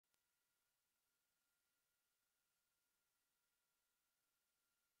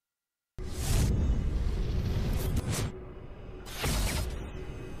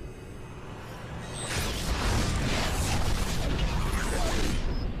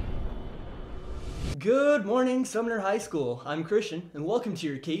Good morning, Sumner High School. I'm Christian, and welcome to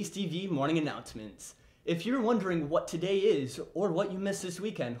your KSTV morning announcements. If you're wondering what today is, or what you missed this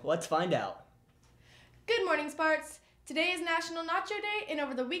weekend, let's find out. Good morning, Sparts. Today is National Nacho Day, and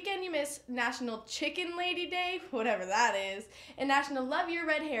over the weekend you missed National Chicken Lady Day, whatever that is, and National Love Your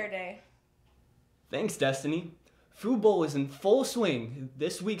Red Hair Day. Thanks, Destiny. Food Bowl is in full swing.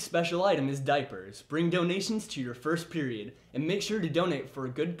 This week's special item is diapers. Bring donations to your first period, and make sure to donate for a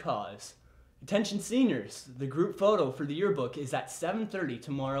good cause. Attention seniors, the group photo for the yearbook is at 7:30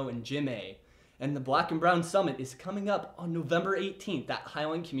 tomorrow in Gym A. And the Black and Brown Summit is coming up on November 18th at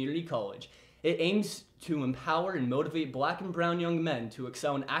Highland Community College. It aims to empower and motivate Black and Brown young men to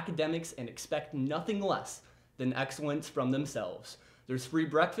excel in academics and expect nothing less than excellence from themselves. There's free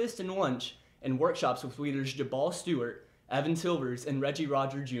breakfast and lunch and workshops with leaders Jabal Stewart, Evan Silvers, and Reggie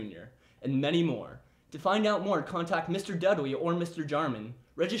Roger Jr., and many more. To find out more, contact Mr. Dudley or Mr. Jarman.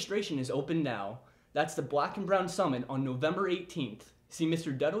 Registration is open now. That's the Black and Brown Summit on November 18th. See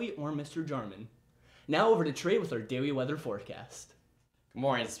Mr. Dudley or Mr. Jarman. Now over to Trey with our daily weather forecast. Good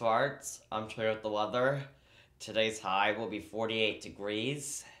morning, Sparts. I'm Trey with the weather. Today's high will be 48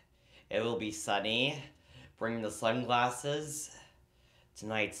 degrees. It will be sunny. Bring the sunglasses.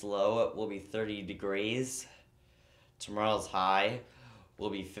 Tonight's low will be 30 degrees. Tomorrow's high will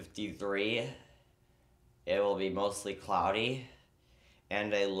be 53. It will be mostly cloudy.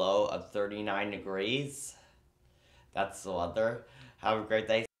 And a low of 39 degrees. That's the weather. Have a great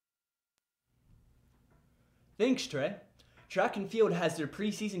day. Thanks, Trey. Track and field has their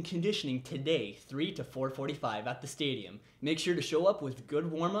preseason conditioning today, 3 to 4:45 at the stadium. Make sure to show up with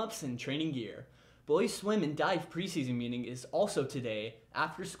good warm-ups and training gear. Boys swim and dive preseason meeting is also today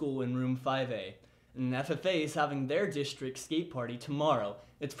after school in room 5A. And FFA is having their district skate party tomorrow.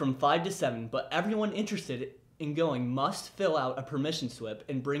 It's from 5 to 7, but everyone interested in going must fill out a permission slip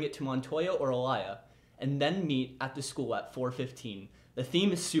and bring it to Montoya or Elia, and then meet at the school at 4:15. The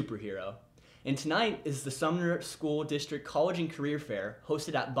theme is superhero. And tonight is the Sumner School District College and Career Fair,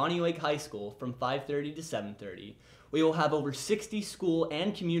 hosted at Bonnie Lake High School from 5:30 to 7:30. We will have over 60 school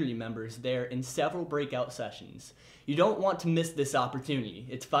and community members there in several breakout sessions. You don't want to miss this opportunity.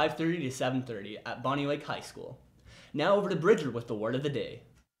 It's 5:30 to 7:30 at Bonnie Lake High School. Now over to Bridger with the word of the day.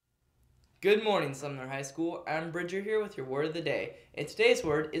 Good morning, Sumner High School. I'm Bridger here with your word of the day. And today's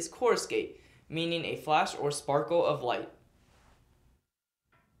word is coruscate, meaning a flash or sparkle of light.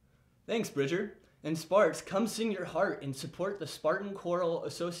 Thanks, Bridger. And Sparks, come sing your heart and support the Spartan Choral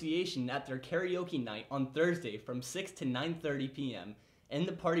Association at their karaoke night on Thursday from 6 to 9:30 p.m. in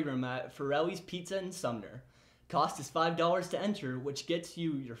the party room at Farrelly's Pizza in Sumner. Cost is $5 to enter, which gets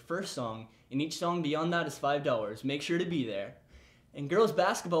you your first song, and each song beyond that is $5. Make sure to be there. And girls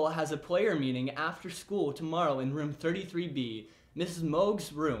basketball has a player meeting after school tomorrow in room 33B, Mrs.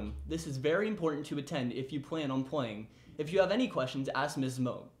 Moog's room. This is very important to attend if you plan on playing. If you have any questions, ask Mrs.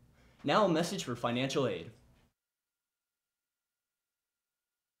 Moog. Now a message for financial aid.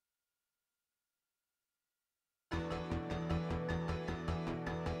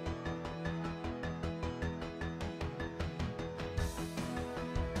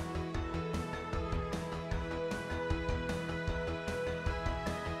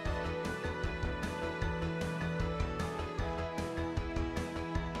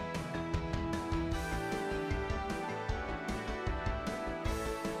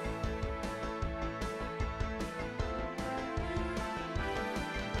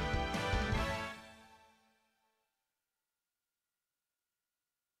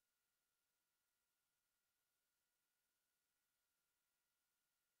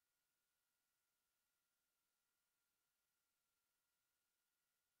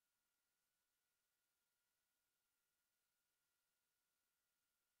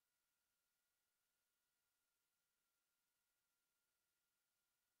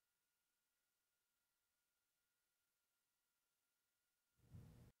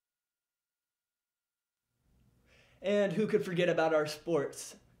 And who could forget about our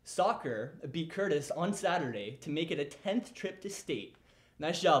sports? Soccer beat Curtis on Saturday to make it a 10th trip to state.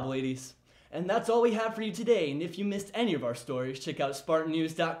 Nice job, ladies. And that's all we have for you today. And if you missed any of our stories, check out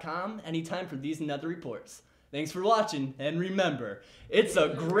SpartanNews.com anytime for these and other reports. Thanks for watching, and remember, it's a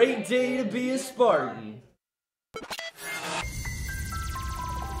great day to be a Spartan.